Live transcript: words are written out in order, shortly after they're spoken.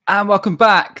And welcome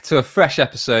back to a fresh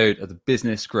episode of the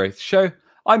Business Growth Show.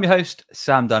 I'm your host,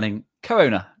 Sam Dunning,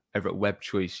 co-owner over at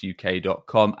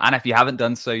webchoiceuk.com. And if you haven't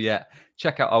done so yet,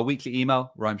 check out our weekly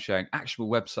email where I'm sharing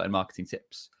actionable website and marketing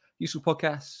tips, useful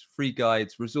podcasts, free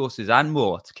guides, resources, and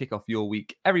more to kick off your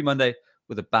week every Monday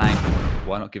with a bang.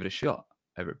 Why not give it a shot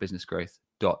over at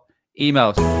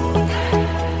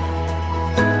businessgrowth.emails.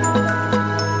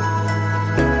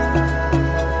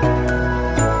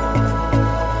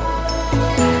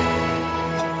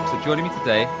 Joining me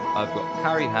today, I've got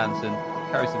Carrie Hansen.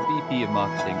 Carrie's the VP of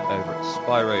Marketing over at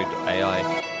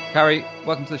Spiro.ai. Carrie,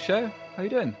 welcome to the show. How are you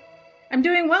doing? I'm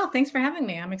doing well. Thanks for having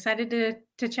me. I'm excited to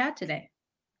chat today.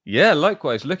 Yeah,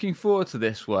 likewise. Looking forward to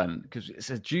this one because it's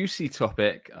a juicy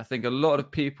topic. I think a lot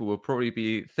of people will probably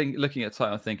be looking at the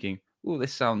title and thinking, oh,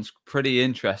 this sounds pretty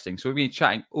interesting. So we've been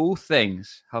chatting all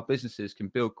things how businesses can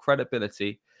build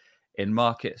credibility in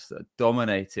markets that are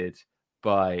dominated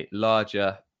by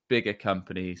larger, bigger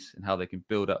companies and how they can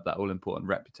build up that all-important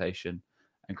reputation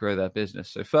and grow their business.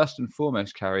 So first and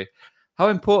foremost, Carrie, how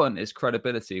important is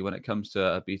credibility when it comes to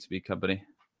a B2B company?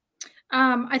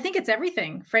 I think it's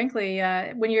everything, frankly.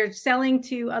 When you're selling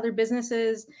to other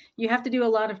businesses, you have to do a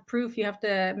lot of proof. You have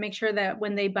to make sure that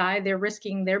when they buy, they're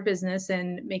risking their business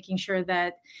and making sure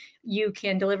that you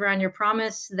can deliver on your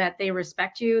promise, that they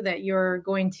respect you, that you're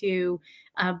going to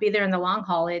be there in the long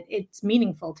haul. It's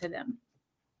meaningful to them.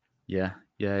 Yeah.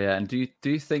 And do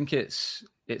you think it's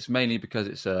mainly because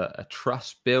it's a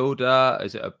trust builder?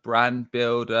 Is it a brand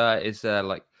builder? Is there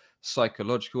like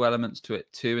psychological elements to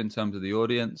it too in terms of the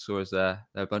audience, or is there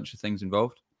a bunch of things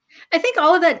involved? I think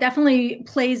all of that definitely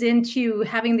plays into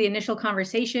having the initial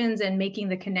conversations and making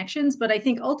the connections. But I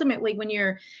think ultimately when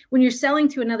you're selling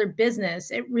to another business,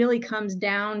 it really comes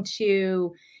down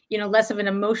to, less of an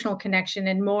emotional connection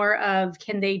and more of,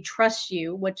 can they trust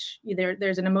you, which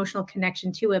there's an emotional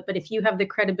connection to it. But if you have the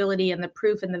credibility and the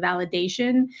proof and the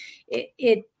validation,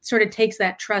 it sort of takes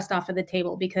that trust off of the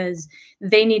table because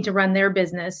they need to run their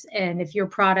business. And if your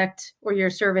product or your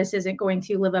service isn't going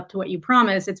to live up to what you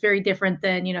promise, it's very different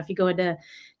than, if you go into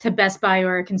Best Buy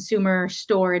or a consumer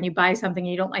store and you buy something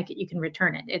and you don't like it, you can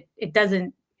return it. It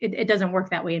doesn't work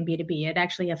that way in B2B. It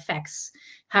actually affects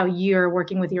how you're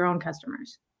working with your own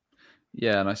customers.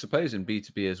 Yeah, and I suppose in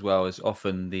B2B as well is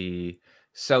often the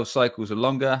sales cycles are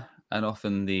longer and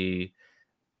often the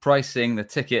pricing, the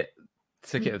ticket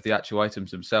of the actual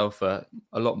items themselves are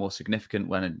a lot more significant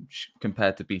when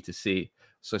compared to B2C.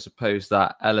 So I suppose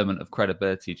that element of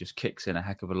credibility just kicks in a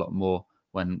heck of a lot more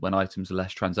when items are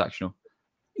less transactional.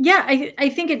 Yeah, I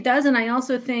think it does. And I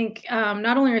also think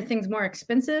not only are things more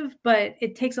expensive, but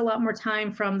it takes a lot more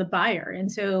time from the buyer. And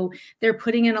so they're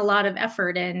putting in a lot of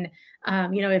effort. And,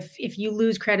 if you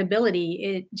lose credibility,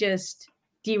 it just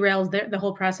derails the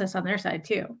whole process on their side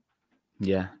too.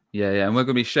 Yeah. And we're going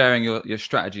to be sharing your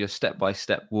strategy, a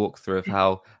step-by-step walkthrough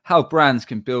of how brands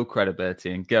can build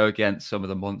credibility and go against some of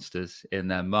the monsters in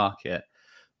their market.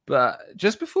 But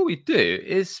just before we do,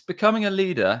 is becoming a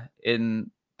leader in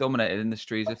dominated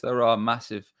industries, if there are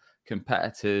massive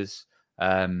competitors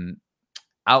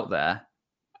out there,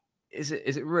 is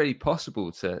it really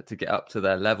possible to get up to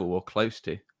their level or close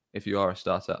to if you are a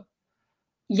startup?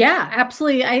 Yeah,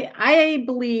 absolutely. I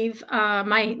believe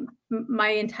my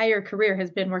entire career has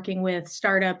been working with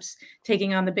startups,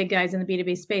 taking on the big guys in the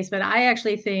B2B space. But I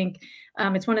actually think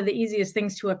it's one of the easiest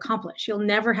things to accomplish. You'll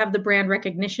never have the brand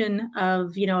recognition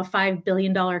of, a $5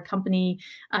 billion company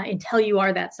until you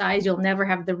are that size. You'll never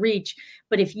have the reach.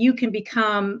 But if you can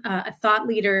become a thought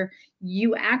leader,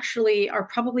 you actually are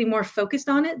probably more focused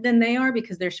on it than they are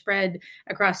because they're spread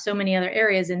across so many other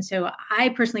areas. And so I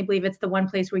personally believe it's the one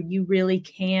place where you really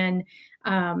can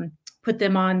put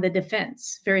them on the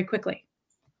defense very quickly.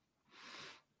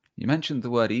 You mentioned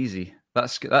the word easy.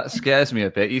 That scares me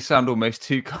a bit. You sound almost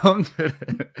too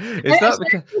confident. Is that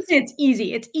because it's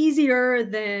easy? It's easier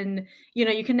than,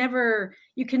 you can never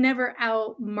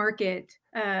out market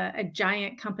a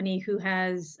giant company who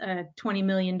has a $20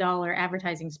 million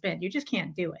advertising spend. You just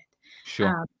can't do it.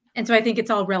 Sure. And so I think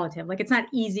it's all relative. Like it's not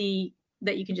easy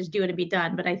that you can just do it and be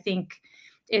done, but I think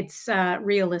it's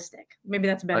realistic. Maybe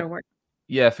that's a better word.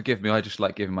 Yeah, forgive me. I just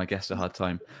like giving my guests a hard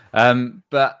time.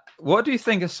 But what do you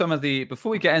think of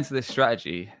before we get into this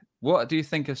strategy, what do you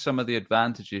think are some of the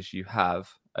advantages you have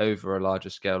over a larger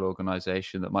scale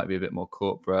organization that might be a bit more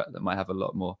corporate, that might have a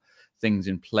lot more things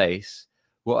in place?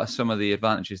 What are some of the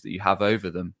advantages that you have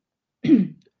over them?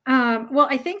 Well,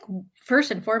 I think first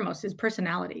and foremost is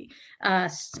personality.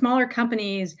 Smaller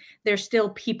companies, they're still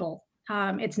people.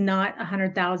 It's not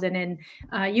 100,000.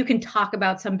 And you can talk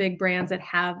about some big brands that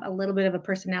have a little bit of a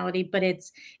personality, but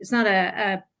it's not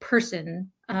a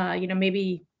person.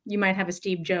 Maybe you might have a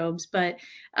Steve Jobs, but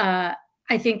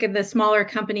I think in the smaller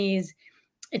companies,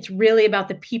 it's really about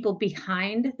the people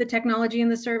behind the technology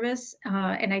and the service.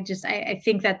 And I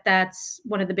think that that's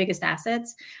one of the biggest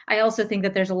assets. I also think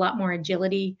that there's a lot more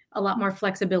agility, a lot more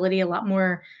flexibility, a lot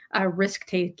more risk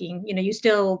taking. You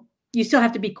still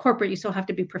have to be corporate, you still have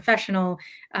to be professional.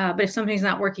 But if something's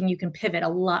not working, you can pivot a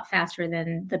lot faster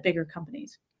than the bigger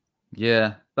companies.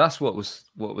 Yeah, that's what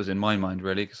was in my mind,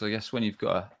 really, because I guess when you've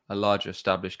got a larger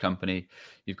established company,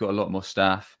 you've got a lot more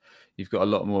staff, you've got a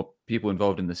lot more people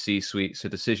involved in the C-suite, so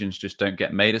decisions just don't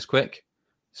get made as quick.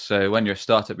 So when you're a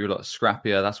startup, you're a lot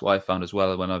scrappier. That's what I found as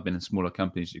well. When I've been in smaller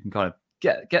companies, you can kind of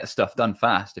get stuff done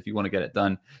fast. If you want to get it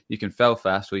done, you can fail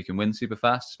fast or you can win super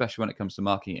fast, especially when it comes to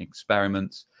marketing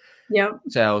experiments,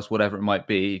 sales, whatever it might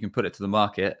be. You can put it to the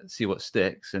market, see what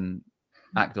sticks, and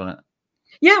act on it.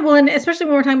 Yeah, well, and especially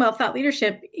when we're talking about thought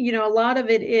leadership, a lot of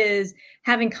it is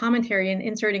having commentary and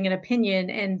inserting an opinion.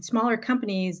 And smaller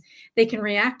companies, they can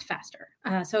react faster.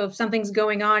 So if something's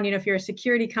going on, if you're a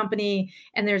security company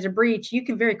and there's a breach, you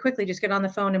can very quickly just get on the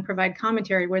phone and provide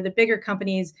commentary. Where the bigger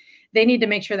companies, they need to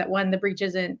make sure that the breach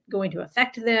isn't going to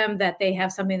affect them, that they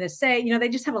have something to say. They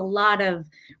just have a lot of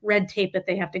red tape that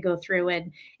they have to go through,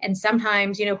 and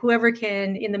sometimes whoever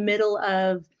can, in the middle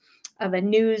of a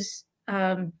news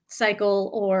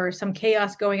cycle or some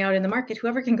chaos going out in the market,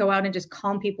 whoever can go out and just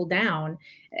calm people down,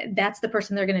 that's the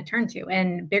person they're going to turn to.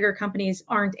 And bigger companies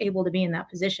aren't able to be in that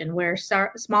position, where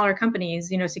smaller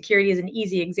companies, security is an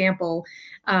easy example.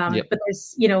 But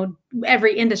there's,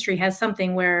 every industry has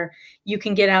something where you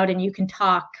can get out and you can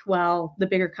talk while the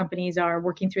bigger companies are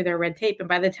working through their red tape. And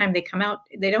by the time they come out,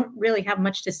 they don't really have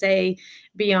much to say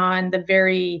beyond the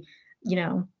very,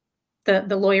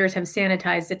 the lawyers have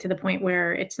sanitized it to the point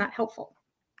where it's not helpful.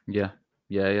 Yeah.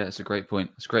 It's a great point.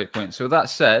 So with that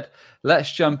said,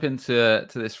 let's jump into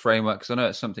this framework, because I know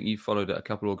it's something you followed at a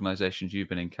couple of organizations you've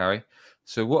been in, Carrie.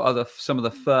 So what are some of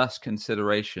the first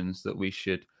considerations that we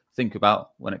should think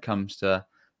about when it comes to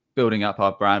building up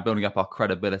our brand, building up our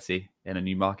credibility in a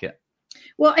new market?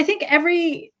 Well, I think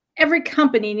every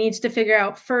company needs to figure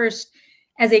out first,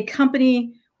 as a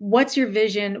company, what's your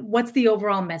vision? What's the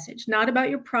overall message? Not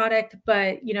about your product,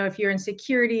 but if you're in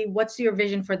security, what's your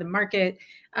vision for the market?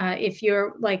 If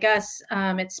you're like us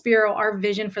at Spiro, our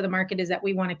vision for the market is that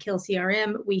we want to kill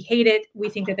CRM. We hate it. We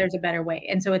think that there's a better way.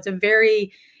 And so it's a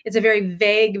very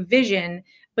vague vision.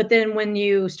 But then when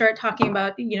you start talking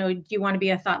about, do you want to be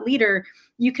a thought leader,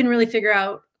 you can really figure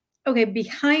out, okay,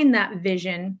 behind that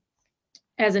vision,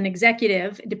 as an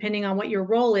executive, depending on what your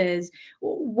role is,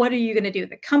 what are you going to do?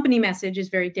 The company message is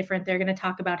very different. They're going to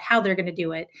talk about how they're going to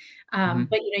do it.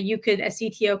 But a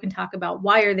CTO can talk about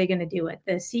why are they going to do it.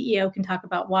 The CEO can talk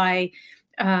about why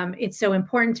it's so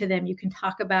important to them. You can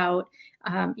talk about,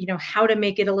 how to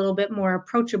make it a little bit more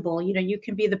approachable. You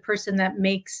can be the person that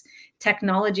makes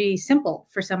technology simple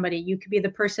for somebody. You could be the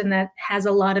person that has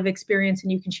a lot of experience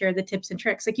and you can share the tips and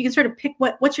tricks. Like, you can sort of pick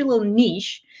what's your little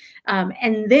niche,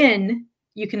 and then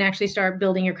you can actually start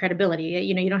building your credibility.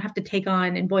 You don't have to take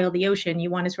on and boil the ocean. You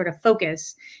want to sort of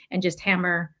focus and just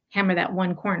hammer that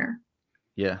one corner.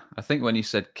 Yeah, I think when you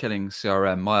said killing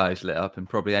CRM, my eyes lit up, and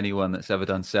probably anyone that's ever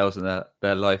done sales in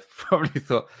their life probably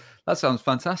thought, that sounds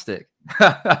fantastic.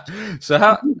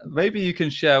 So maybe you can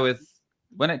share with,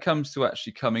 when it comes to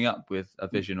actually coming up with a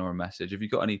vision or a message, have you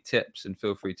got any tips? And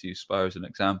feel free to use Spiro as an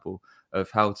example of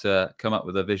how to come up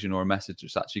with a vision or a message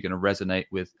that's actually going to resonate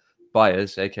with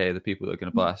buyers, aka the people that are going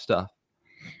to buy our stuff.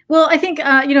 Well, I think,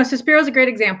 so Spiro is a great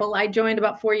example. I joined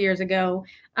about 4 years ago.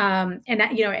 And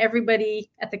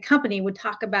everybody at the company would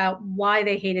talk about why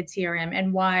they hated CRM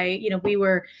and why, we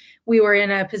were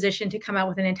in a position to come out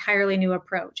with an entirely new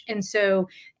approach. And so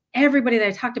everybody that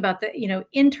I talked about, that,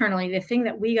 internally, the thing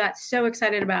that we got so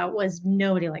excited about was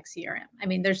nobody likes CRM. I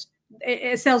mean,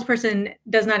 a salesperson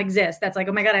does not exist that's like,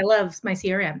 oh my God, I love my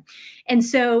CRM. And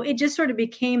so it just sort of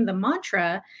became the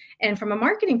mantra. And from a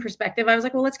marketing perspective, I was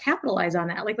like, well, let's capitalize on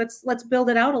that. Like, let's build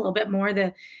it out a little bit more.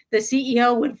 The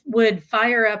CEO would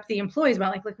fire up the employees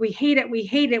about like, we hate it.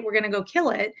 We're going to go kill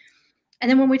it. And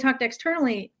then when we talked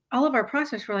externally, all of our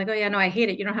prospects were like, oh yeah, no, I hate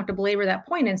it. You don't have to belabor that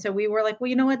point. And so we were like, well,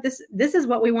 you know what, this is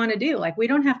what we want to do. Like, we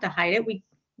don't have to hide it.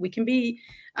 We can be,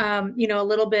 a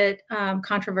little bit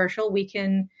controversial. We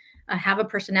can have a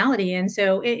personality. And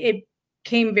so it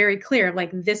came very clear, like,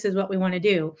 this is what we want to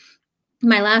do.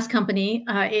 My last company,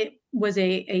 it was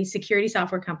a security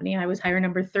software company. I was hire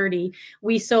number 30.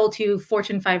 We sold to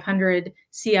Fortune 500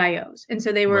 CIOs. And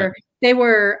so they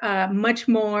were much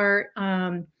more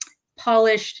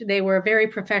polished. They were very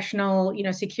professional.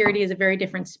 Security is a very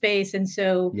different space. And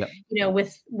so,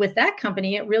 with that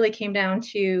company, it really came down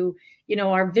to,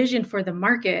 our vision for the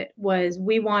market was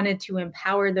we wanted to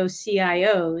empower those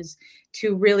CIOs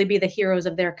to really be the heroes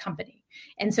of their company.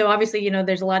 And so obviously,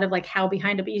 there's a lot of like how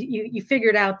behind it, but you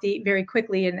figured out very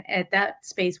quickly. And at that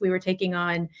space, we were taking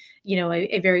on,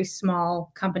 a very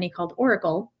small company called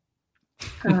Oracle.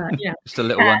 Just a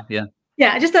little one. Yeah.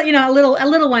 Yeah, just a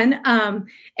little one.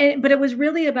 But it was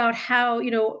really about how,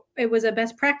 it was a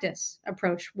best practice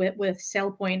approach with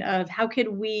SailPoint of how could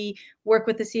we work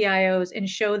with the CIOs and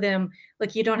show them,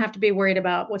 like, you don't have to be worried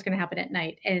about what's going to happen at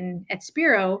night. And at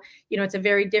Spiro, it's a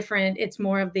very different, it's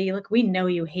more of the, look, we know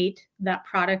you hate that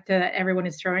product that everyone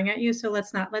is throwing at you. So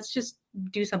let's just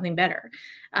do something better.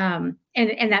 And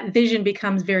that vision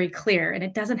becomes very clear, and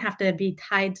it doesn't have to be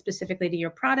tied specifically to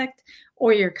your product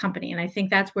or your company. And I think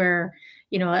that's where,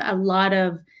 a lot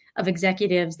of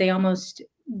executives,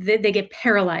 they get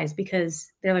paralyzed because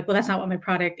they're like, well, that's not what my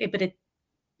product, but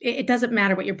it doesn't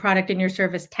matter what your product and your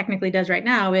service technically does right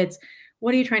now. It's,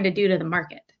 what are you trying to do to the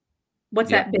market?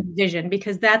 What's that big vision?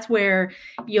 Because that's where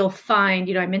you'll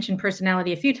find, I mentioned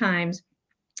personality a few times.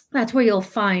 That's where you'll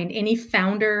find any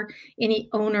founder, any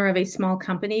owner of a small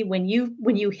company, when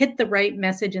you hit the right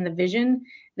message and the vision,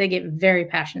 they get very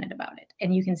passionate about it,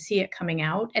 and you can see it coming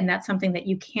out. And that's something that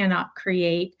you cannot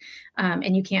create,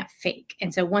 and you can't fake.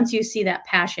 And so once you see that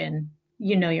passion,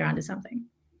 you're onto something.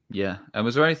 Yeah. And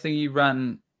was there anything you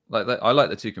ran like that? I like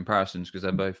the two comparisons because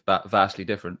they're both vastly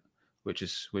different, which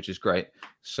is great.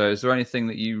 So is there anything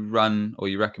that you run or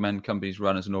you recommend companies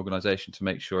run as an organization to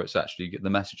make sure it's actually the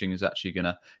messaging is actually going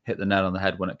to hit the nail on the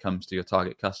head when it comes to your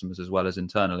target customers as well as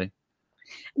internally?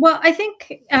 Well, I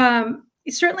think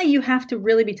certainly you have to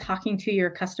really be talking to your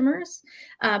customers,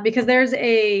 because there's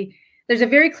a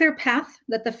very clear path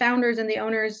that the founders and the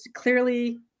owners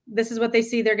clearly, this is what they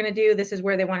see they're going to do. This is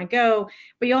where they want to go.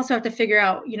 But you also have to figure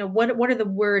out, what are the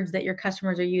words that your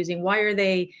customers are using? Why are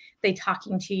they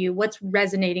talking to you? What's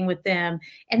resonating with them?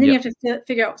 And then you have to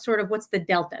figure out sort of what's the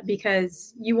delta,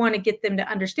 because you want to get them to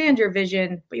understand your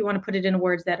vision, but you want to put it in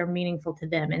words that are meaningful to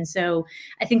them. And so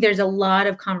I think there's a lot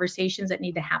of conversations that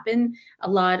need to happen, a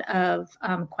lot of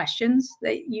questions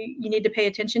that you need to pay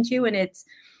attention to. And it's,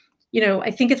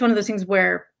 I think it's one of those things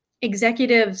where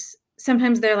executives,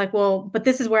 sometimes they're like, well, but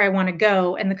this is where I want to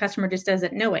go. And the customer just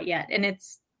doesn't know it yet. And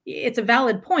it's a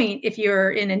valid point if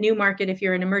you're in a new market, if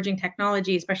you're in emerging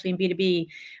technology, especially in B2B,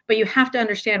 but you have to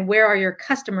understand where are your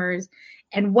customers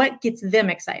and what gets them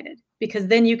excited, because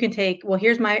then you can take, well,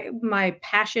 here's my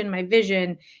passion, my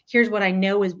vision. Here's what I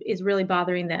know is really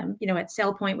bothering them. At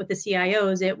SailPoint with the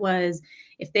CIOs, it was,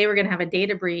 if they were going to have a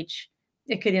data breach,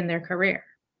 it could end their career.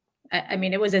 I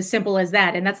mean, it was as simple as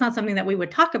that. And that's not something that we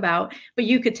would talk about, but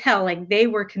you could tell like they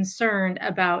were concerned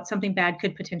about something bad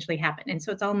could potentially happen. And so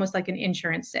it's almost like an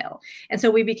insurance sale. And so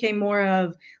we became more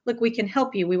of, look, we can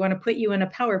help you. We want to put you in a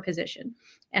power position.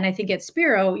 And I think at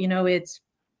Spiro, it's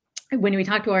when we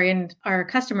talk to our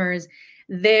customers,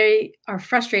 they are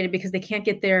frustrated because they can't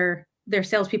get their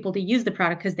salespeople to use the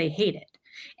product because they hate it.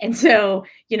 And so,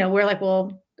 we're like,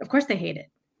 well, of course they hate it.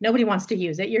 Nobody wants to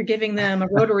use it. You're giving them a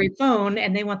rotary phone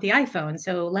and they want the iPhone.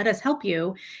 So let us help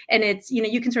you. And it's,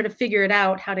 you can sort of figure it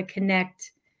out how to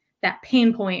connect that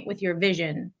pain point with your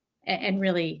vision and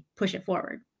really push it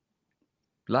forward.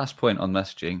 Last point on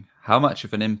messaging. How much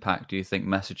of an impact do you think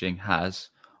messaging has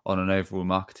on an overall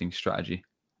marketing strategy?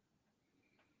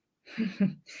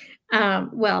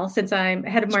 Well, since I'm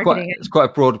head of marketing. It's quite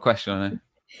a broad question, I know.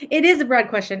 It is a broad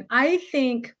question. I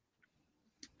think,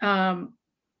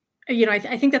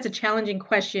 I think that's a challenging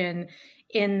question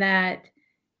in that,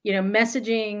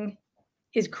 messaging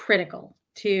is critical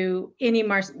to any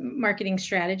marketing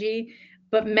strategy,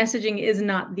 but messaging is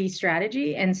not the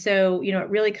strategy. And so, it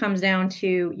really comes down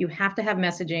to, you have to have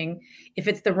messaging. If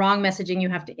it's the wrong messaging, you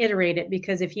have to iterate it,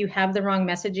 because if you have the wrong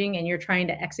messaging and you're trying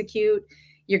to execute,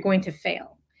 you're going to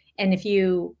fail. And if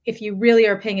you really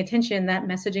are paying attention, that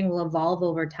messaging will evolve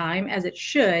over time, as it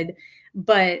should.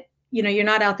 But, you're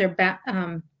not out there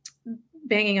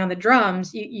banging on the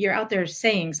drums. You're out there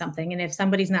saying something. And if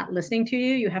somebody's not listening to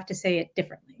you, you have to say it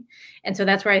differently. And so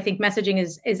that's where I think messaging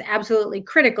is absolutely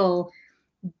critical.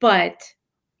 But,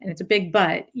 and it's a big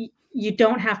but, you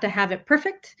don't have to have it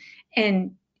perfect.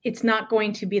 And it's not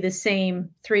going to be the same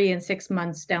 3 and 6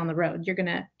 months down the road. You're going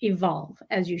to evolve,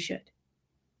 as you should.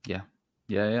 Yeah.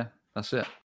 That's it.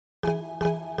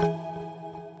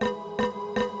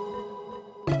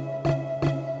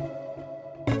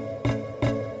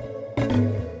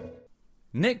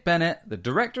 Nick Bennett, the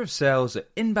director of sales at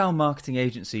inbound marketing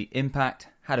agency Impact,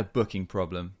 had a booking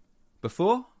problem.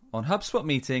 Before, on HubSpot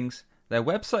meetings, their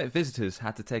website visitors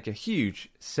had to take a huge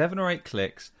 7 or 8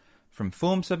 clicks from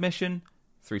form submission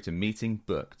through to meeting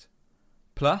booked.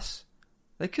 Plus,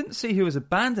 they couldn't see who was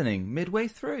abandoning midway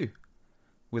through.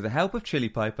 With the help of Chili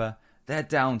Piper, they're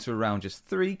down to around just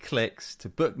 3 clicks to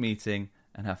book meeting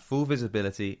and have full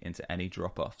visibility into any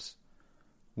drop-offs.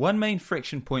 One main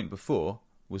friction point before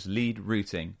was lead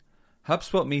routing.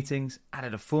 HubSpot Meetings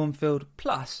added a form field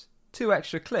plus 2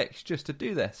 extra clicks just to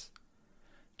do this.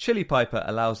 Chili Piper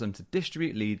allows them to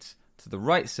distribute leads to the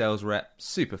right sales rep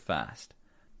super fast.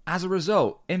 As a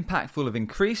result, Impactful have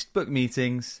increased book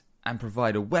meetings and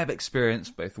provide a web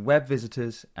experience both web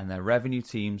visitors and their revenue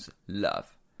teams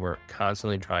love. We're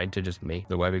constantly trying to just make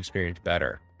the web experience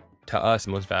better. To us,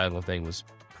 the most valuable thing was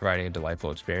providing a delightful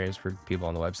experience for people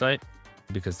on the website,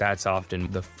 because that's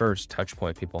often the first touch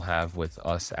point people have with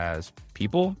us as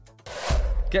people.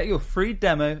 Get your free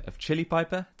demo of Chili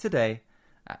Piper today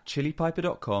at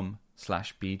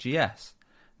chilipiper.com/BGS.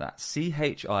 That's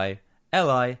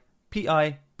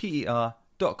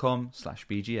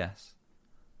CHILIPIPER.com/BGS.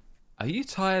 Are you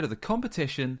tired of the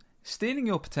competition stealing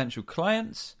your potential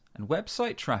clients and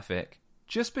website traffic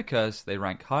just because they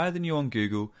rank higher than you on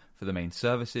Google for the main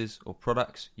services or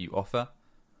products you offer?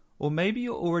 Or maybe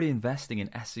you're already investing in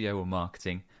SEO or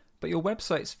marketing, but your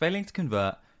website's failing to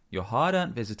convert your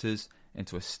hard-earned visitors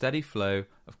into a steady flow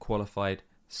of qualified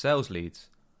sales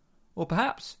leads. Or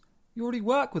perhaps you already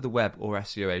work with a web or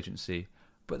SEO agency,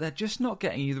 but they're just not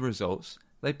getting you the results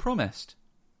they promised.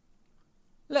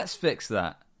 Let's fix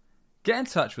that. Get in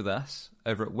touch with us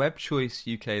over at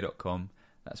webchoiceuk.com.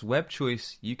 That's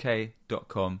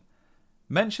webchoiceuk.com.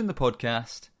 Mention the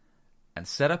podcast and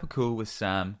set up a call with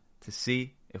Sam to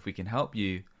see if we can help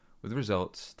you with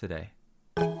results today.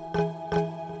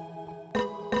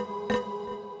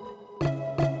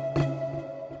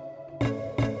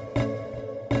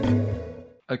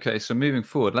 Okay, so moving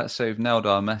forward, let's say we've nailed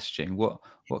our messaging. What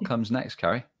comes next,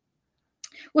 Carrie?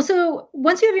 Well, so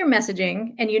once you have your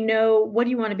messaging and you know what do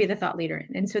you want to be the thought leader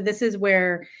in, and so this is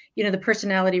where, the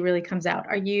personality really comes out.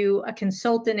 Are you a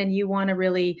consultant and you want to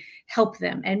really help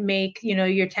them and make,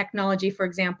 your technology, for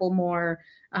example, more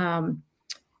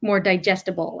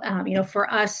digestible?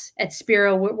 For us at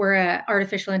Spiro, we're an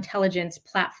artificial intelligence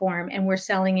platform, and we're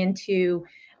selling into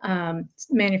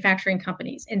manufacturing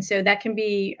companies. And so that can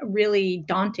be really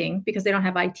daunting because they don't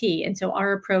have IT. And so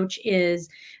our approach is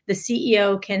the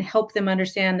CEO can help them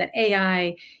understand that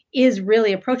AI is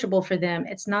really approachable for them.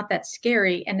 It's not that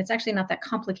scary, and it's actually not that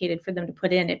complicated for them to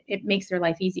put in. It makes their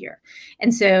life easier.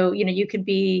 And so, you could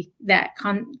be that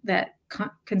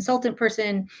consultant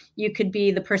person. You could be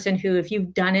the person who, if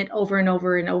you've done it over and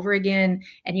over and over again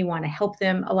and you want to help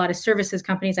them. A lot of services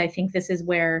companies, I think this is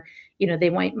where,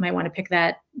 they might want to pick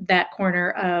that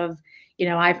corner of,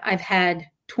 I've had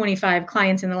 25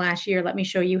 clients in the last year. Let me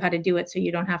show you how to do it so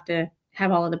you don't have to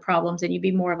have all of the problems, and you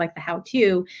be more of like the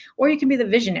how-to, or you can be the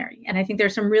visionary. And I think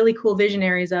there's some really cool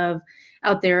visionaries out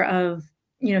there of,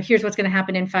 here's what's going to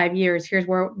happen in 5 years. Here's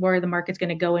where the market's going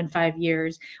to go in 5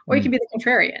 years. Or you can be the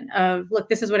contrarian of, look,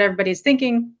 this is what everybody's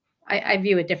thinking. I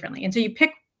view it differently. And so you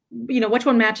pick, which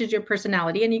one matches your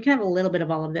personality, and you can have a little bit of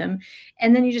all of them.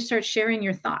 And then you just start sharing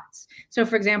your thoughts. So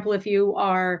for example, if you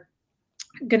are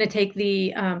going to take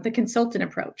the consultant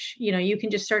approach, you can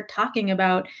just start talking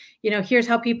about, here's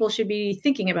how people should be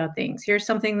thinking about things. Here's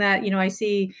something that, I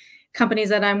see companies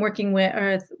that I'm working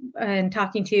with and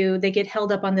talking to, they get held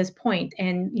up on this point,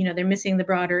 and they're missing the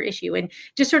broader issue, and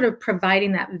just sort of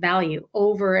providing that value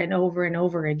over and over and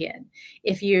over again.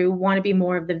 If you want to be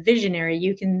more of the visionary,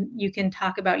 you can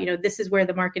talk about, this is where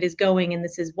the market is going and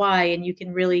this is why, and you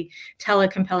can really tell a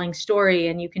compelling story,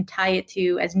 and you can tie it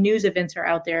to, as news events are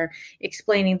out there,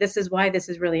 explaining this is why this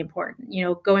is really important.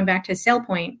 Going back to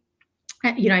SailPoint,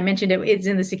 I mentioned it's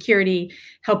in the security,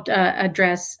 helped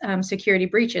address security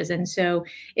breaches. And so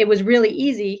it was really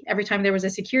easy every time there was a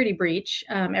security breach,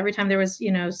 every time there was,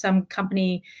 some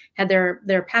company had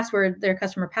their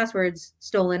customer passwords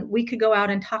stolen, we could go out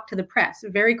and talk to the press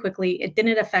very quickly. It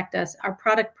didn't affect us. Our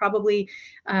product probably,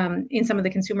 in some of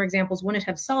the consumer examples, wouldn't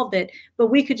have solved it,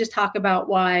 but we could just talk about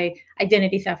why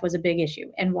identity theft was a big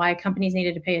issue and why companies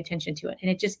needed to pay attention to it. And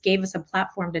it just gave us a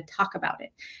platform to talk about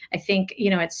it. I think,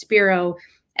 at Spiro,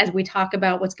 as we talk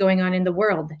about what's going on in the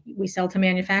world, we sell to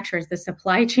manufacturers, the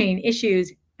supply chain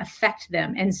issues affect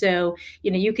them. And so,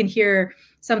 you can hear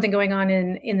something going on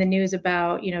in the news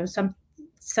about,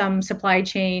 some supply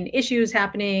chain issues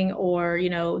happening, or,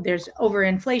 there's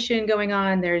overinflation going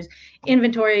on, there's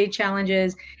inventory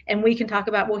challenges, and we can talk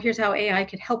about, well, here's how AI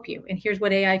could help you, and here's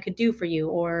what AI could do for you,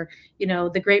 or,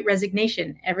 the Great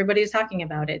Resignation, everybody's talking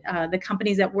about it. The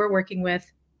companies that we're working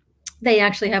with, they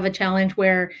actually have a challenge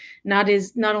where not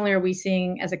only are we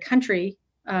seeing as a country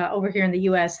over here in the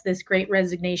US this Great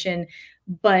Resignation,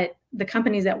 but the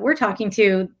companies that we're talking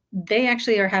to, they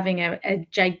actually are having a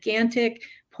gigantic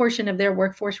portion of their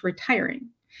workforce retiring.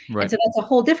 Right. And so that's a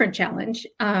whole different challenge.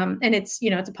 And it's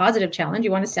a positive challenge.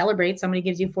 You want to celebrate somebody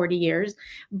gives you 40 years,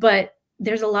 but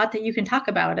there's a lot that you can talk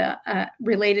about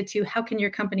related to how can your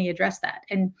company address that?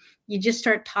 And you just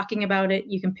start talking about it.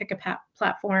 You can pick a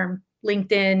platform,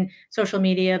 LinkedIn, social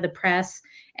media, the press,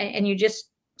 and you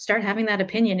just start having that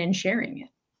opinion and sharing it.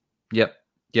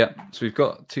 Yep. So we've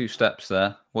got 2 steps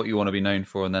there, what you want to be known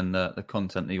for, and then the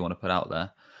content that you want to put out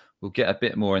there. We'll get a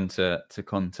bit more into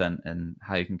content and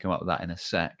how you can come up with that in a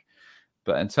sec.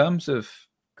 But in terms of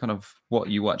kind of what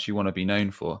you actually want to be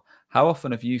known for, how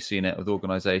often have you seen it with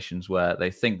organizations where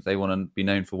they think they want to be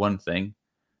known for one thing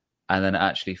and then it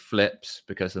actually flips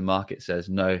because the market says,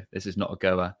 no, this is not a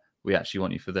goer. We actually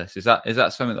want you for this. Is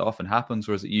that something that often happens,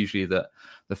 or is it usually that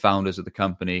the founders of the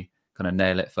company kind of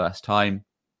nail it first time?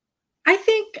 I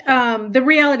think the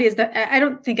reality is that I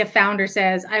don't think a founder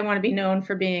says, I want to be known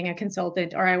for being a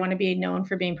consultant or I want to be known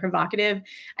for being provocative.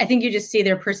 I think you just see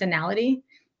their personality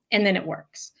and then it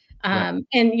works. Right.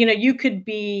 And, you could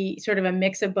be sort of a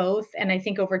mix of both. And I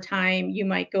think over time you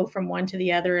might go from one to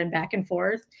the other and back and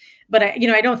forth. But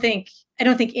I don't think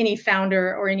any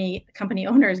founder or any company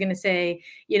owner is going to say,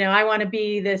 I want to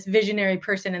be this visionary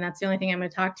person and that's the only thing I'm going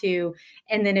to talk to.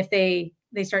 And then if they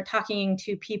start talking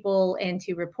to people and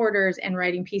to reporters and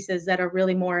writing pieces that are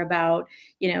really more about,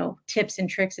 tips and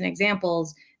tricks and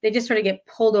examples, they just sort of get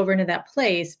pulled over into that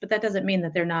place. But that doesn't mean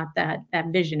that they're not that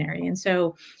visionary. And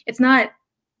so it's not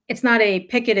a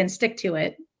pick it and stick to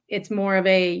it. It's more of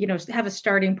a, have a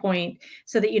starting point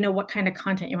so that you know what kind of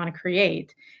content you want to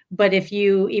create. But if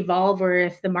you evolve or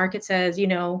if the market says,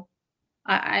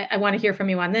 I want to hear from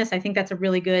you on this, I think that's a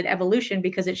really good evolution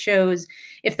because it shows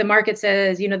if the market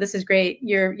says, this is great,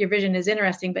 your vision is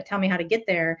interesting, but tell me how to get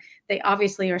there, they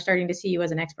obviously are starting to see you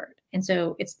as an expert. And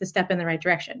so it's the step in the right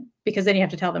direction because then you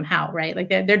have to tell them how, right? Like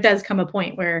there does come a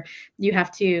point where you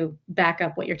have to back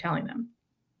up what you're telling them.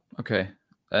 Okay.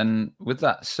 And with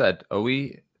that said, are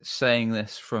we saying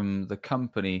this from the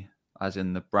company, as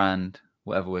in the brand,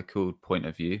 whatever we're called, point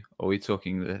of view? Are we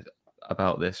talking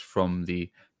about this from the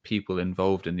people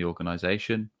involved in the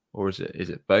organization, or is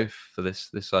it both for this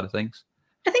side of things?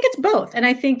 I think it's both. And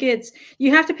I think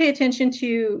you have to pay attention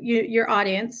to your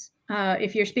audience.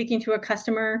 If you're speaking to a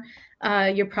customer,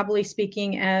 you're probably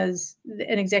speaking as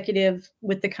an executive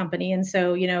with the company. And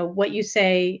so, what you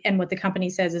say and what the company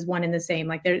says is one and the same.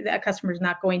 Like a customer is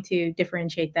not going to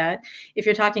differentiate that. If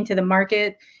you're talking to the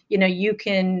market, you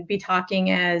can be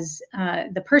talking as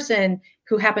the person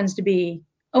who happens to be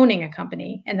owning a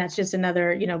company. And that's just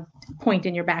another, point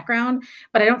in your background.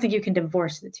 But I don't think you can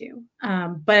divorce the two.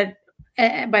 But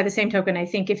by the same token, I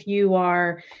think if you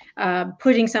are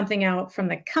putting something out from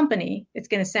the company, it's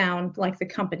going to sound like the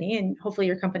company, and hopefully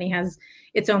your company has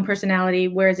its own personality.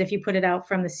 Whereas if you put it out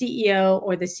from the CEO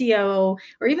or the COO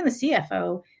or even the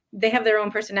CFO, they have their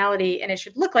own personality and it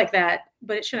should look like that,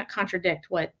 but it shouldn't contradict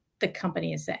what the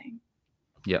company is saying.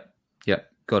 Yep.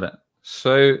 Got it.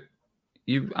 So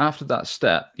after that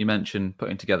step, you mentioned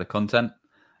putting together content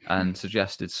and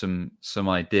suggested some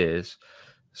ideas.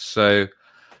 So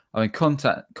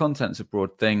content's a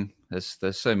broad thing.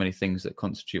 There's so many things that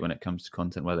constitute when it comes to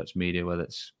content, whether it's media, whether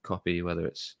it's copy, whether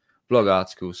it's blog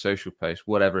articles, social posts,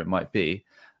 whatever it might be.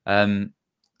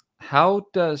 How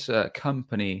does a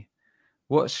company,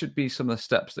 what should be some of the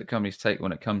steps that companies take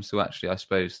when it comes to actually, I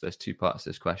suppose there's 2 parts to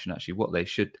this question, actually, what they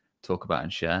should talk about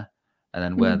and share, and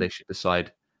then where they should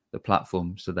decide the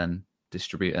platforms to then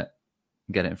distribute it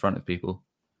and get it in front of people?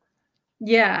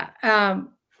 Yeah.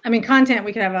 Content,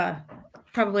 we could have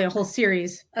probably a whole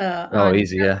series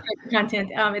easy, yeah. Content.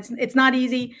 It's not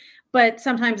easy, but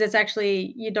sometimes it's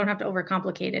actually, you don't have to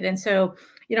overcomplicate it. And so,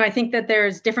 I think that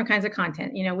there's different kinds of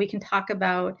content. We can talk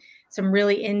about some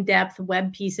really in-depth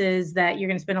web pieces that you're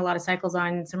going to spend a lot of cycles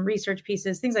on, some research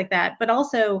pieces, things like that. But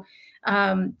also,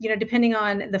 depending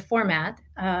on the format,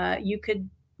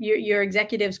 your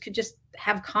executives could just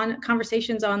have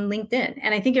conversations on LinkedIn.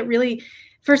 And I think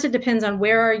it depends on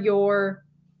where are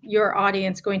your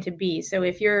audience going to be. So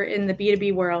if you're in the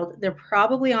B2B world, they're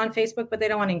probably on Facebook, but they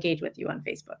don't want to engage with you on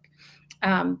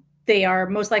Facebook. They are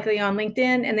most likely on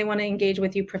LinkedIn and they want to engage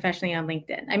with you professionally on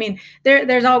LinkedIn. I mean,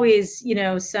 there's always,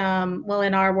 some, well,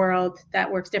 in our world that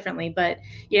works differently, but,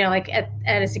 like at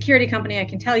a security company, I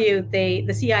can tell you the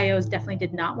CIOs definitely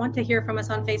did not want to hear from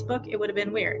us on Facebook. It would have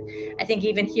been weird. I think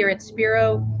even here at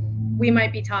Spiro, we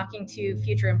might be talking to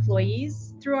future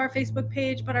employees through our Facebook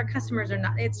page, but our customers are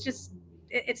not.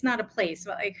 It's not a place.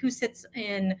 Like who sits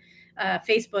in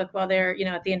Facebook while they're,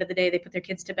 at the end of the day, they put their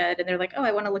kids to bed and they're like, oh,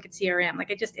 I want to look at CRM.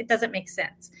 Like it doesn't make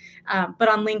sense. But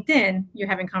on LinkedIn, you're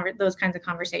having those kinds of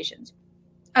conversations.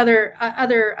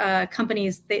 other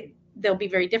companies, they'll be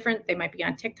very different. They might be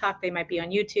on TikTok, they might be on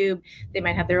YouTube, they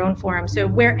might have their own forum. So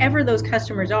wherever those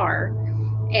customers are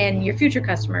and your future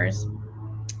customers,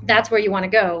 that's where you want to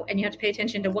go. And you have to pay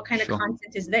attention to what kind of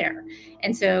content is there.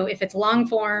 And so if it's long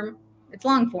form, it's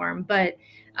long form. But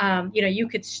you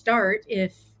could start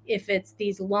if it's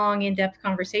these long, in-depth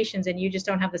conversations and you just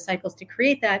don't have the cycles to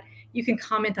create that, you can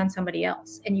comment on somebody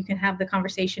else and you can have the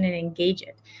conversation and engage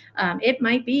it. It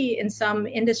might be in some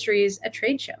industries a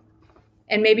trade show.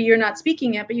 And maybe you're not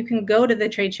speaking yet, but you can go to the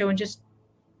trade show and just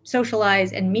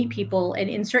socialize and meet people and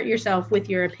insert yourself with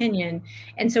your opinion.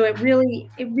 And so it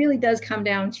really does come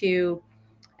down to,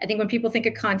 I think when people think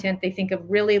of content, they think of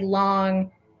really long,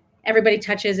 everybody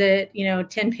touches it,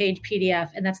 10-page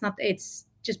PDF. And that's not, it's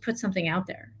just put something out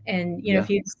there. And, if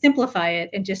you simplify it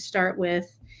and just start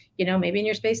with, maybe in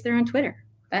your space there on Twitter,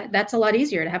 that's a lot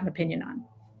easier to have an opinion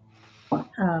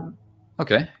on.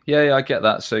 Okay. Yeah, I get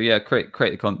that. So create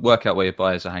the content, work out where your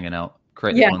buyers are hanging out,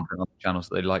 create the content on the channels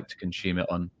that they like to consume it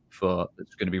on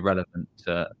that's going to be relevant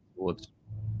towards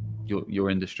your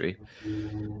industry.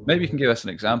 Maybe you can give us an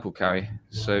example, Carrie.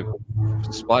 So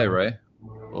Spiro,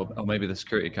 or maybe the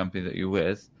security company that you're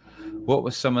with, what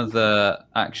were some of the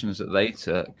actions that they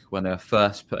took when they were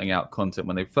first putting out content,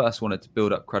 when they first wanted to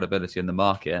build up credibility in the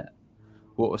market?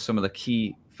 What were some of the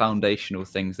key foundational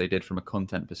things they did from a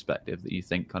content perspective that you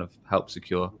think kind of helped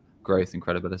secure growth and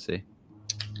credibility?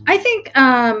 I think,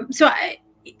 so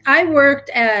I worked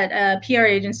at a PR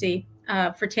agency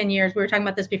for 10 years. We were talking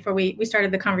about this before we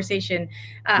started the conversation.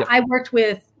 I worked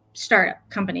with startup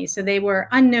companies. So they were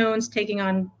unknowns taking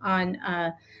on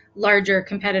larger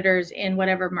competitors in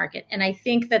whatever market. And I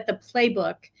think that the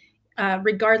playbook,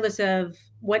 regardless of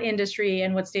what industry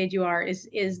and what stage you are,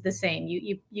 is the same.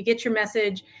 You get your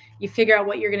message, you figure out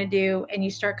what you're going to do, and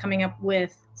you start coming up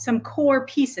with some core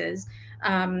pieces,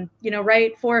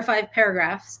 write 4 or 5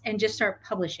 paragraphs and just start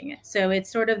publishing it. So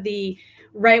it's sort of the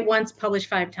write once, publish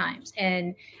 5 times.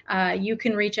 And you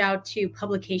can reach out to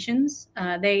publications.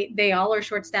 They all are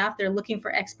short staffed. They're looking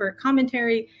for expert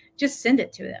commentary. Just send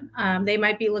it to them. They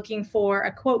might be looking for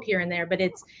a quote here and there, but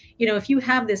it's, if you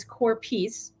have this core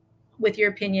piece with your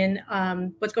opinion,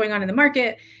 what's going on in the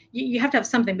market, you have to have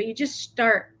something, but you just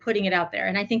start putting it out there.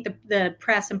 And I think the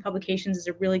press and publications is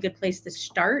a really good place to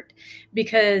start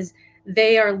because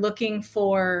they are looking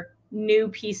for new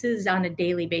pieces on a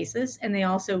daily basis. And they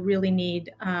also really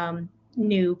need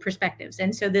new perspectives.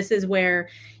 And so this is where,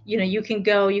 you can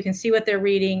go, you can see what they're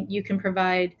reading, you can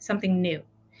provide something new.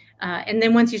 And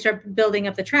then once you start building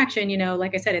up the traction,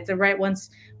 like I said, it's a write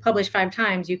once, publish 5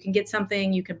 times. You can get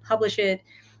something, you can publish it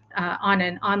on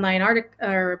an online article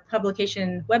or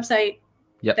publication website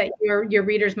that your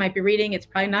readers might be reading. It's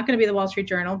probably not going to be the Wall Street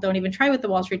Journal. Don't even try with the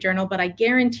Wall Street Journal, but I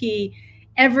guarantee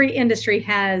every industry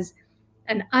has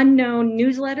an unknown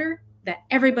newsletter that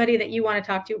everybody that you want to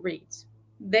talk to reads.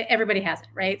 Everybody has it,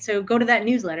 right? So go to that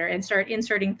newsletter and start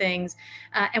inserting things.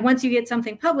 And once you get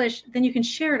something published, then you can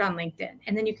share it on LinkedIn.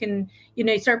 And then you can,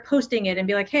 start posting it and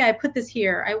be like, hey, I put this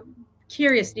here. I'm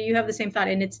curious, do you have the same thought?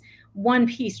 And it's one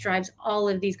piece drives all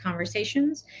of these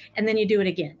conversations. And then you do it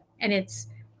again. And it's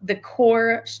the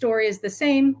core story is the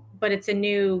same, but it's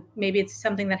maybe it's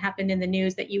something that happened in the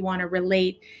news that you want to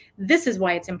relate. This is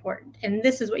why it's important. And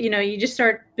this is what, you just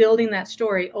start building that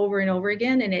story over and over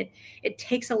again. And it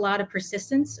takes a lot of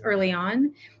persistence early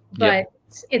on, but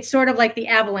it's sort of like the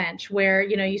avalanche where,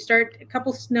 you start a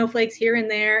couple snowflakes here and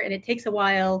there and it takes a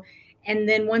while. And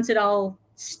then once it all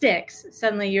sticks,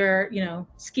 suddenly you're,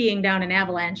 skiing down an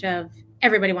avalanche of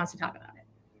everybody wants to talk about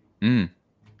it.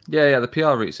 Yeah. The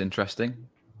PR route's interesting.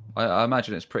 I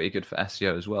imagine it's pretty good for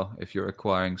SEO as well. If you're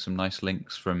acquiring some nice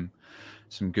links from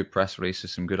some good press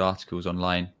releases, some good articles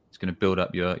online, it's going to build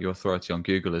up your authority on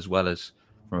Google as well as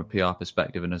from a PR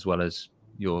perspective and as well as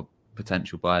your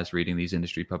potential buyers reading these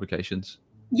industry publications.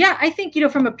 Yeah, I think,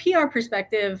 from a PR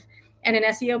perspective and an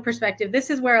SEO perspective, this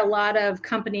is where a lot of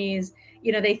companies,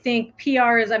 they think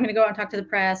PR is I'm going to go out and talk to the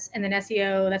press, and then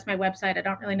SEO, that's my website. I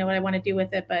don't really know what I want to do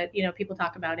with it, but, people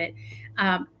talk about it.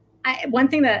 One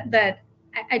thing that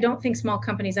I don't think small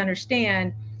companies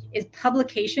understand is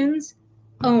publications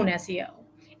own SEO.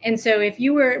 And so if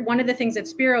you were one of the things that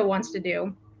Spiro wants to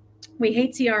do, we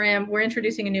hate CRM. We're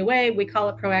introducing a new way. We call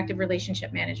it proactive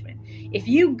relationship management. If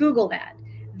you Google that,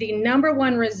 the number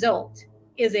one result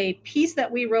is a piece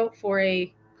that we wrote for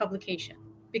a publication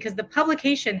because the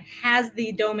publication has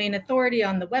the domain authority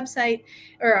on the website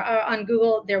or on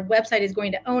Google. Their website is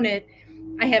going to own it.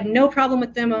 I have no problem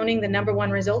with them owning the number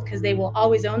one result because they will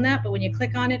always own that. But when you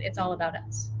click on it, it's all about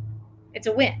us. it's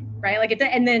a win, right? Like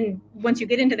and then once you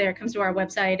get into there, it comes to our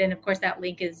website, and of course that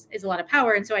link is a lot of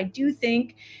power. And so I do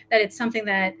think that it's something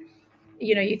that,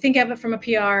 you think of it from a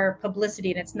PR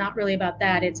publicity, and it's not really about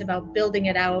that. It's about building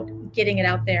it out, getting it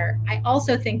out there. I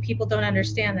also think people don't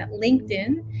understand that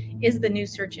LinkedIn is the new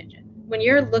search engine. When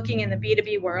you're looking in the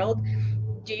B2B world,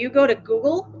 do you go to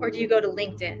Google or do you go to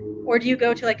LinkedIn? Or do you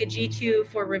go to like a G2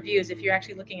 for reviews if you're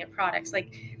actually looking at products?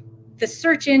 Like, the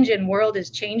search engine world is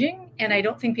changing, and I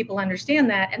don't think people understand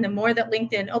that. And the more that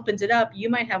LinkedIn opens it up, you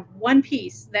might have one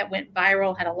piece that went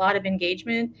viral, had a lot of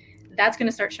engagement. That's going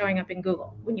to start showing up in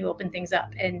Google when you open things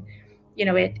up, and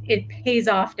it pays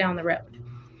off down the road.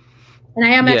 And I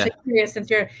am actually curious,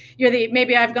 since you're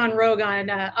maybe I've gone rogue on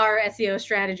our SEO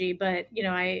strategy, but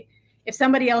if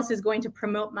somebody else is going to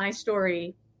promote my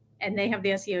story and they have the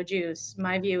SEO juice,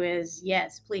 my view is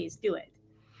yes, please do it.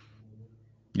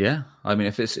 Yeah, I mean,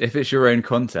 if it's your own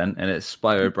content and it's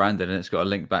Spiro branded and it's got a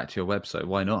link back to your website,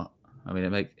 why not? I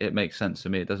mean, it makes sense to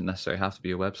me. It doesn't necessarily have to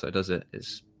be a website, does it?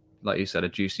 It's, like you said, a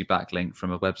juicy backlink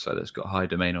from a website that's got high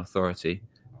domain authority.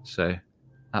 So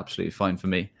absolutely fine for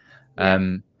me.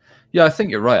 Yeah, I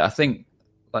think you're right. I think,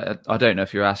 I don't know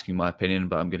if you're asking my opinion,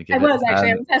 but I'm going to give it. I was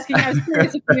asking. I was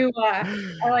curious if you are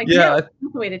like, that's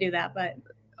the way to do that. But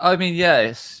I mean, yeah,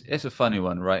 it's a funny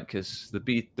one, right? Because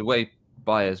the way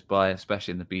buyers buy,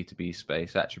 especially in the B2B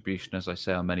space, attribution, as I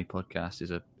say on many podcasts,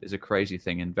 is a crazy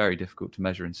thing and very difficult to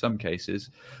measure in some cases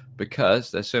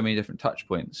because there's so many different touch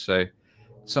points. So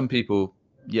some people,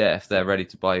 if they're ready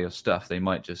to buy your stuff, they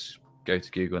might just go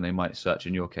to Google and they might search,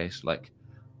 in your case, like,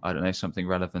 I don't know, something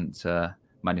relevant to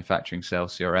manufacturing,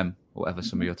 sales, CRM, whatever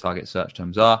some of your target search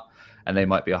terms are, and they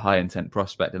might be a high intent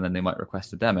prospect, and then they might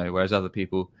request a demo. Whereas other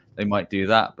people, they might do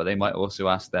that, but they might also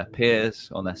ask their peers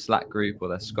on their Slack group or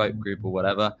their Skype group or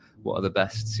whatever, what are the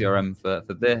best CRM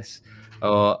for this?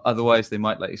 Or otherwise, they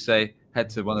might, like you say, head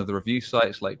to one of the review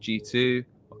sites like G2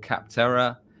 or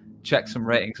Capterra, check some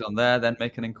ratings on there, then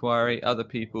make an inquiry. Other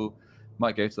people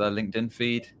might go to their LinkedIn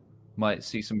feed, might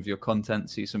see some of your content,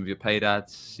 see some of your paid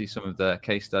ads, see some of the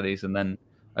case studies, and then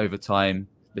over time,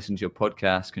 listen to your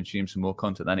podcast, consume some more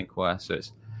content, then inquire. So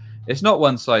it's not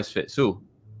one size fits all.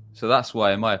 So that's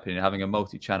why, in my opinion, having a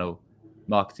multi-channel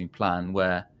marketing plan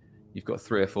where you've got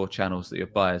 3 or 4 channels that your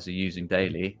buyers are using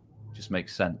daily just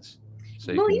makes sense.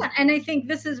 So and I think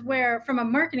this is where, from a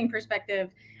marketing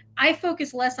perspective, I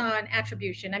focus less on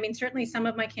attribution. I mean, certainly some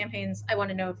of my campaigns, I want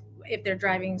to know if they're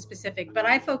driving specific, but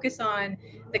I focus on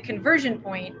the conversion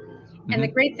point. Mm-hmm. And the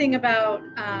great thing about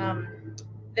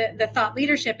the thought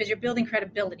leadership is you're building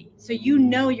credibility. So you're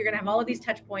going to have all of these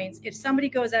touch points. If somebody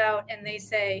goes out and they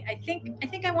say, I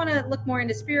think I want to look more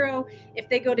into Spiro, if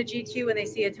they go to G2 and they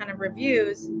see a ton of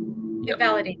reviews, it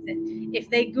validates it. If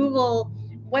they Google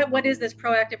what is this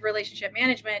proactive relationship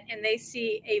management, and they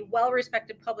see a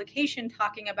well-respected publication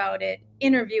talking about it,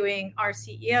 interviewing our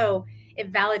CEO,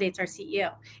 it validates our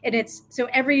CEO. And it's so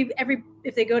every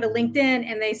if they go to LinkedIn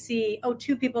and they see,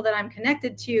 2 people that I'm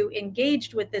connected to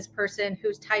engaged with this person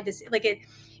who's tied to, like,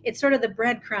 it's sort of the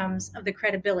breadcrumbs of the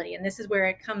credibility. And this is where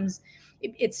it comes.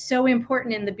 It's so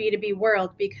important in the B2B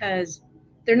world, because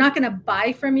they're not going to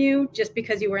buy from you just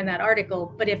because you were in that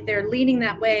article. But if they're leaning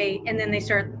that way and then they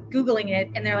start Googling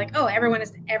it and they're like,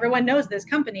 everyone knows this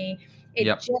company, it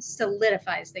just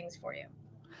solidifies things for you.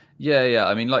 Yeah.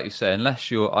 I mean, like you say, unless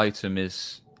your item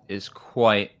is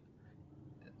quite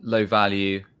low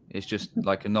value, it's just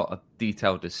like not a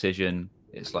detailed decision,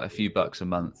 it's like a few bucks a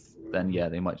month, then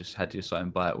they might just head to your site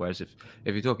and buy it. Whereas if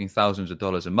you're talking thousands of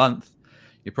dollars a month,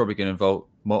 you're probably going to involve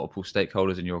multiple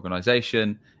stakeholders in your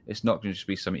organization. It's not going to just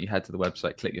be something you head to the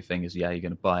website, click your fingers, you're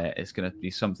going to buy it. It's going to be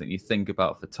something you think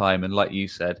about for time. And like you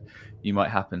said, you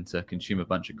might happen to consume a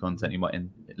bunch of content. You might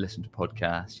listen to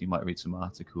podcasts. You might read some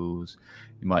articles.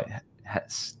 You might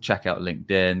check out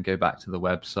LinkedIn, go back to the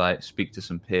website, speak to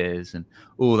some peers and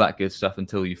all that good stuff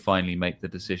until you finally make the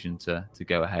decision to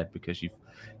go ahead, because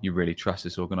you really trust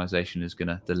this organization is going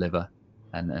to deliver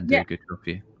and do a good job for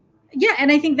you. Yeah.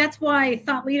 And I think that's why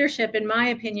thought leadership, in my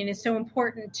opinion, is so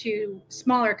important to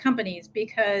smaller companies,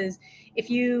 because if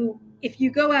you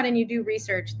go out and you do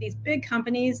research, these big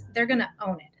companies, they're going to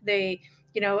own it.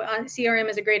 CRM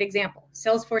is a great example.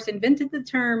 Salesforce invented the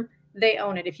term, they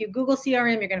own it. If you Google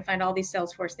CRM, you're going to find all these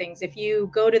Salesforce things. If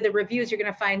you go to the reviews, you're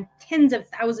going to find tens of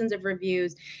thousands of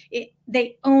reviews.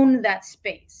 They own that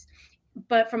space.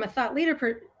 But from a thought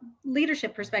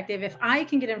leadership perspective, if I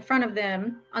can get in front of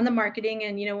them on the marketing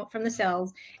and, from the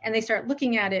sales, and they start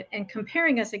looking at it and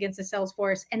comparing us against the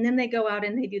Salesforce, and then they go out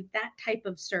and they do that type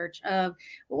of search of,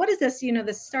 well, what is this,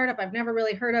 this startup I've never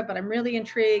really heard of, but I'm really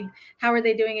intrigued. How are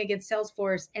they doing against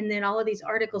Salesforce? And then all of these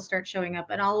articles start showing up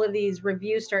and all of these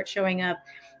reviews start showing up.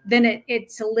 then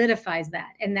it solidifies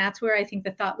that. And that's where I think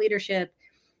the thought leadership,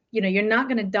 you're not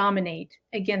going to dominate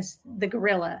against the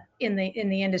gorilla in the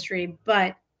industry,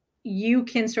 but you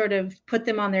can sort of put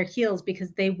them on their heels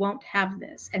because they won't have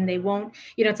this, and they won't,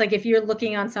 it's like if you're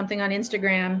looking on something on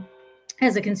Instagram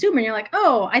as a consumer, and you're like,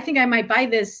 oh, I think I might buy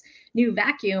this new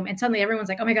vacuum. And suddenly everyone's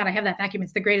like, oh my God, I have that vacuum.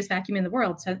 It's the greatest vacuum in the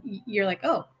world. So you're like,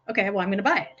 oh, okay, well, I'm going to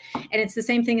buy it. And it's the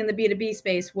same thing in the B2B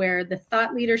space where the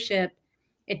thought leadership,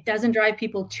 it doesn't drive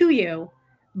people to you,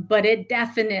 but it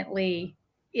definitely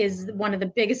is one of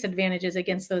the biggest advantages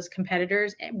against those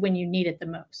competitors when you need it the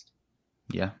most.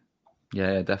 Yeah,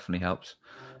 it definitely helps.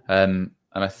 And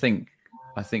I think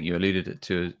you alluded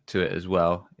to it as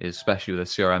well, especially with a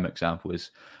CRM example,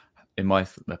 is, in my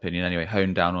opinion anyway,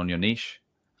 hone down on your niche.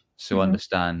 So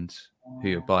understand who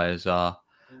your buyers are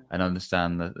and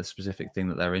understand the specific thing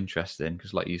that they're interested in.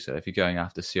 Because like you said, if you're going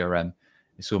after CRM,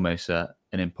 it's almost an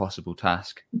impossible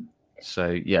task.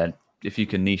 So yeah, if you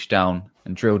can niche down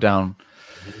and drill down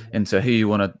into who you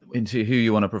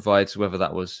want to provide, so whether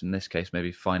that was, in this case,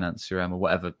 maybe finance CRM or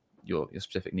whatever your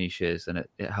specific niche is, then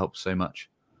it helps so much.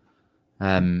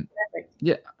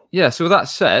 Yeah. So with that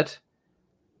said,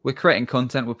 we're creating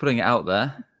content, we're putting it out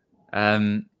there.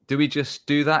 Do we just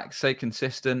do that, stay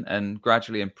consistent and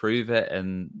gradually improve it,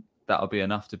 and that'll be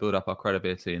enough to build up our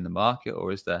credibility in the market,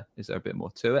 or is there a bit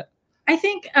more to it? I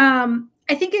think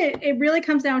it really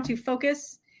comes down to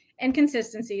focus and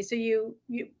consistency. So you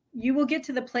will get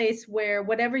to the place where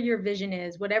whatever your vision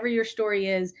is, whatever your story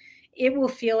is, it will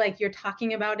feel like you're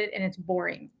talking about it and it's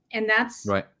boring. And that's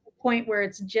right. The point where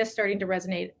it's just starting to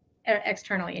resonate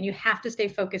externally, and you have to stay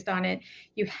focused on it.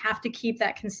 You have to keep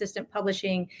that consistent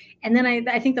publishing. And then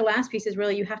I think the last piece is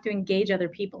really, you have to engage other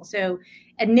people. So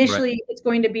initially It's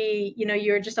going to be,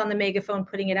 you're just on the megaphone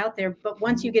putting it out there. But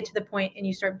once you get to the point and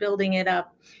you start building it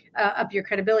up your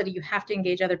credibility, you have to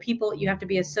engage other people. You have to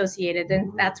be associated.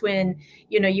 And that's when,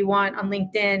 you want on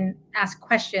LinkedIn, ask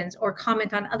questions or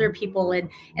comment on other people and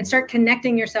start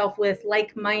connecting yourself with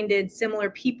like-minded, similar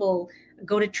people.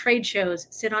 Go to trade shows,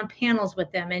 sit on panels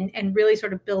with them, and really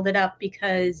sort of build it up,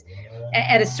 because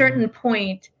at a certain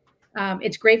point,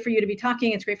 it's great for you to be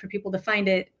talking. It's great for people to find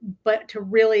it, but to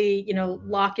really,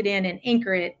 lock it in and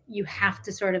anchor it, you have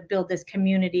to sort of build this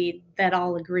community that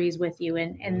all agrees with you.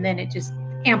 And then it just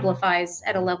amplifies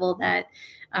at a level that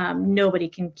nobody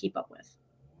can keep up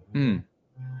with.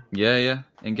 Yeah.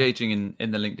 Engaging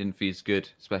in the LinkedIn feed is good,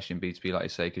 especially in B2B, like you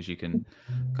say, because you can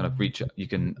kind of you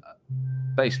can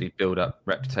basically build up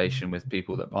reputation with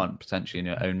people that aren't potentially in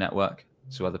your own network.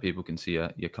 So other people can see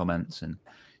your comments, and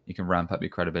you can ramp up your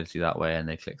credibility that way, and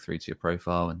they click through to your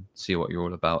profile and see what you're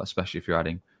all about, especially if you're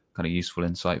adding kind of useful,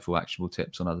 insightful, actionable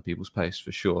tips on other people's posts,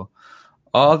 for sure.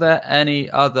 Are there any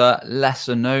other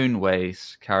lesser known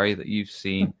ways, Carrie, that you've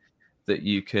seen that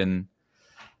you can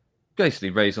basically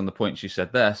raise on the points you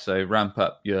said there? So ramp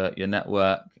up your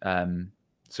network.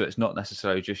 So it's not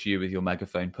necessarily just you with your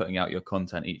megaphone putting out your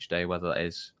content each day, whether that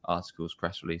is articles,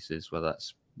 press releases, whether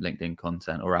that's LinkedIn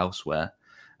content or elsewhere.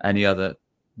 Any other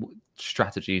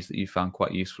strategies that you found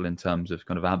quite useful in terms of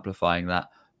kind of amplifying that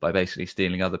by basically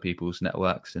stealing other people's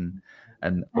networks and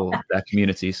or their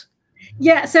communities?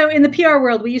 Yeah. So in the PR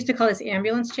world, we used to call this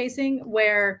ambulance chasing,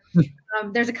 where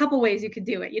there's a couple ways you could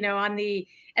do it.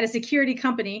 At a security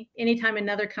company, anytime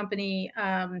another company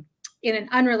in an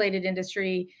unrelated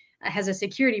industry has a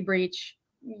security breach,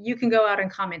 you can go out and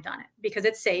comment on it because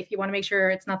it's safe. You want to make sure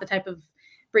it's not the type of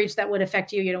breach that would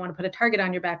affect you. You don't want to put a target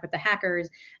on your back with the hackers.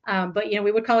 But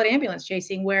we would call it ambulance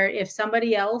chasing, where if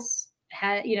somebody else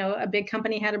had, a big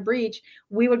company had a breach,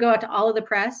 we would go out to all of the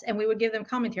press and we would give them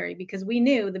commentary, because we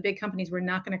knew the big companies were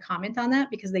not going to comment on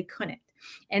that because they couldn't.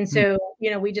 And so,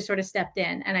 we just sort of stepped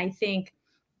in. And I think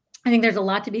there's a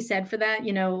lot to be said for that.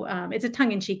 It's a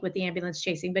tongue in cheek with the ambulance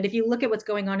chasing, but if you look at what's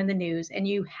going on in the news and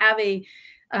you have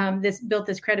built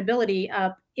this credibility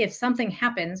up, if something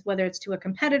happens, whether it's to a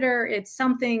competitor, it's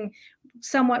something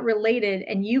somewhat related,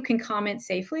 and you can comment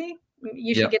safely,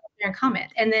 you should get up there and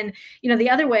comment. And then, the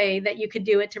other way that you could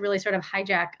do it to really sort of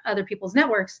hijack other people's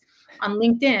networks on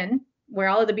LinkedIn, where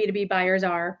all of the B2B buyers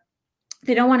are,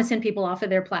 they don't want to send people off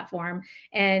of their platform.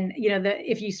 And,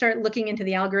 if you start looking into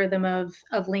the algorithm of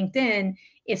LinkedIn,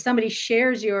 if somebody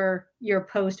shares your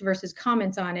post versus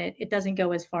comments on it, it doesn't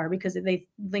go as far because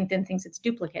LinkedIn thinks it's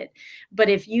duplicate. But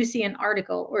if you see an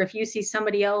article, or if you see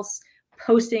somebody else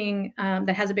posting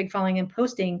that has a big following and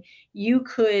posting, you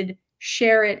could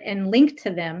share it and link to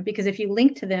them, because if you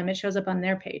link to them, it shows up on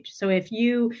their page. So if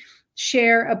you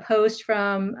share a post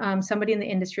from somebody in the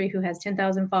industry who has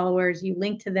 10,000 followers, you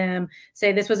link to them,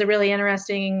 say, this was a really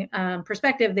interesting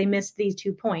perspective, they missed these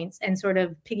 2 points, and sort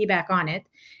of piggyback on it,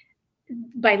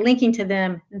 by linking to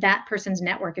them, that person's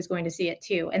network is going to see it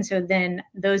too. And so then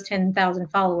those 10,000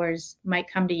 followers might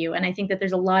come to you. And I think that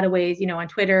there's a lot of ways, on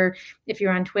Twitter, if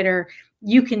you're on Twitter,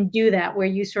 you can do that where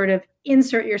you sort of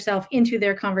insert yourself into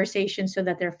their conversation so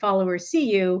that their followers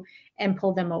see you and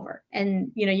pull them over.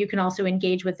 And, you can also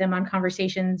engage with them on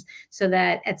conversations so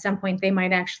that at some point they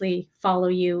might actually follow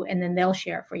you and then they'll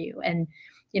share for you. And,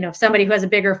 if somebody who has a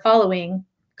bigger following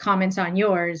comments on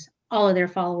yours, all of their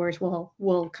followers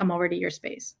will come over to your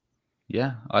space.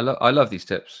 Yeah, I love these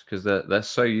tips because they're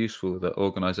so useful that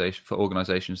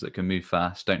organizations that can move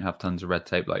fast, don't have tons of red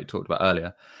tape like you talked about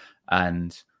earlier,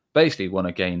 and basically want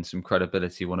to gain some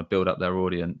credibility, want to build up their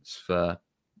audience for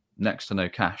next to no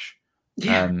cash.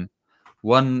 Yeah.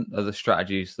 One of the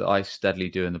strategies that I steadily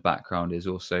do in the background is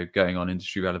also going on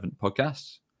industry relevant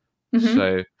podcasts. Mm-hmm.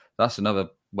 So that's another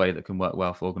way that can work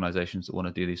well for organizations that want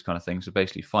to do these kind of things. So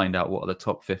basically find out what are the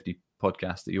top 50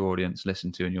 podcasts that your audience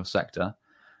listen to in your sector,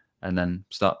 and then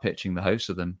start pitching the hosts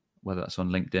of them, whether that's on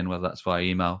LinkedIn, whether that's via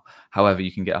email, however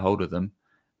you can get a hold of them.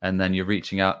 And then you're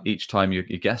reaching out each time you're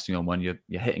guesting on one, you're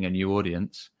hitting a new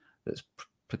audience that's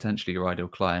potentially your ideal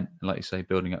client. And like you say,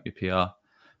 building up your PR,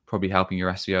 probably helping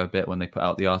your SEO a bit when they put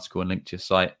out the article and link to your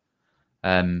site.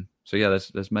 So yeah,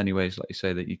 there's many ways, like you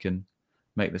say, that you can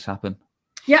make this happen.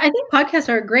 Yeah, I think podcasts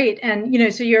are great. And,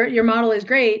 so your model is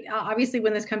great. Obviously,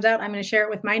 when this comes out, I'm going to share it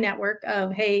with my network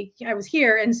of, hey, I was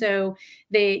here. And so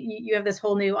you have this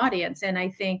whole new audience. And I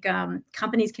think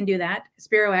companies can do that.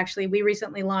 Spiro, actually, we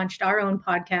recently launched our own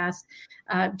podcast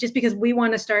just because we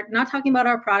want to start not talking about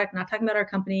our product, not talking about our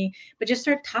company, but just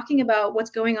start talking about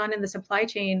what's going on in the supply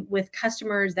chain with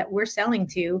customers that we're selling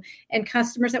to and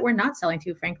customers that we're not selling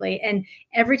to, frankly. And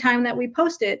every time that we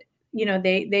post it,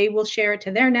 they will share it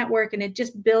to their network, and it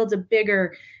just builds a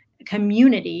bigger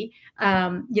community.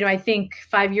 I think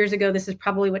 5 years ago, this is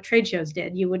probably what trade shows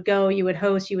did. You would go, you would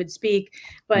host, you would speak,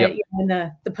 but yep. In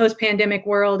the post-pandemic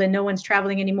world and no one's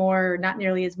traveling anymore, or not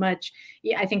nearly as much.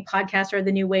 I think podcasts are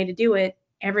the new way to do it.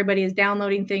 Everybody is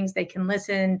downloading things. They can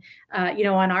listen.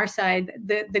 On our side,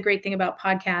 the great thing about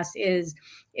podcasts is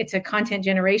it's a content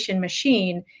generation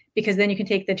machine, because then you can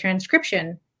take the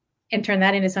transcription and turn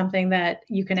that into something that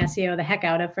you can SEO the heck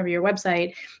out of from your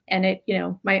website. And it,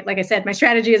 like I said, my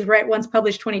strategy is write once,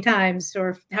 publish 20 times,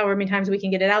 or however many times we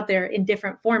can get it out there in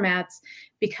different formats,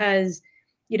 because,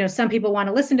 some people want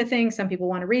to listen to things, some people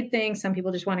want to read things, some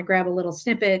people just want to grab a little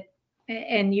snippet,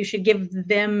 and you should give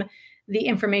them the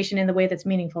information in the way that's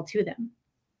meaningful to them.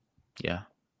 Yeah,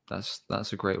 that's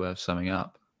a great way of summing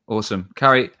up. Awesome.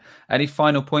 Carrie, any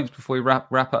final points before we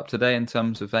wrap up today in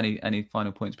terms of any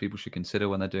final points people should consider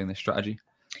when they're doing this strategy?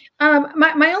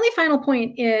 My only final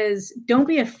point is, don't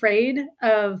be afraid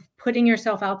of putting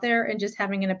yourself out there and just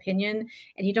having an opinion,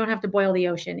 and you don't have to boil the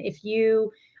ocean. If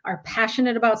you are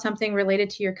passionate about something related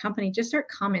to your company, just start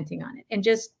commenting on it and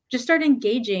just start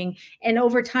engaging. And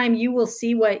over time, you will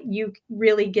see what you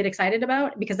really get excited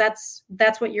about, because that's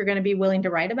what you're going to be willing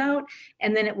to write about.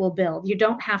 And then it will build. You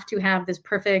don't have to have this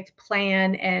perfect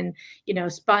plan and,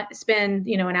 spend,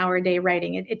 an hour a day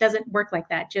writing. It doesn't work like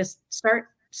that. Just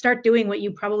start doing what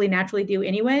you probably naturally do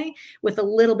anyway, with a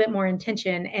little bit more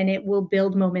intention, and it will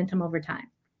build momentum over time.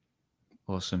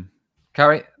 Awesome.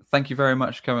 Carrie, thank you very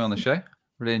much for coming on the show.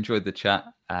 Really enjoyed the chat.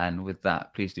 And with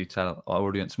that, please do tell our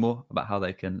audience more about how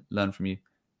they can learn from you,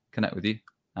 connect with you,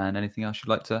 and anything else you'd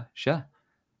like to share.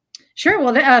 Sure.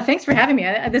 Well, thanks for having me.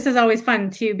 This is always fun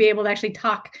to be able to actually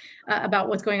talk about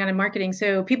what's going on in marketing.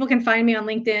 So people can find me on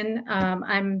LinkedIn.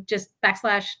 I'm just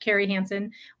 /Carrie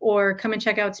Hansen, or come and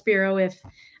check out Spiro if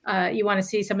you want to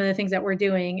see some of the things that we're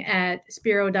doing at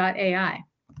spiro.ai.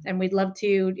 And we'd love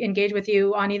to engage with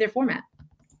you on either format.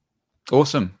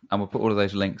 Awesome. And we'll put all of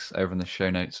those links over in the show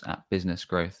notes at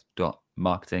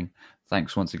businessgrowth.marketing.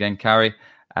 Thanks once again, Carrie.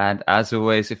 And as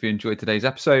always, if you enjoyed today's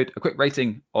episode, a quick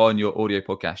rating on your audio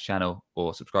podcast channel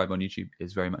or subscribe on YouTube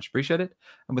is very much appreciated.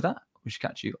 And with that, we should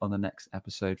catch you on the next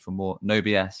episode for more no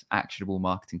BS actionable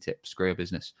marketing tips, grow your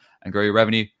business and grow your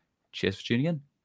revenue. Cheers for tuning in.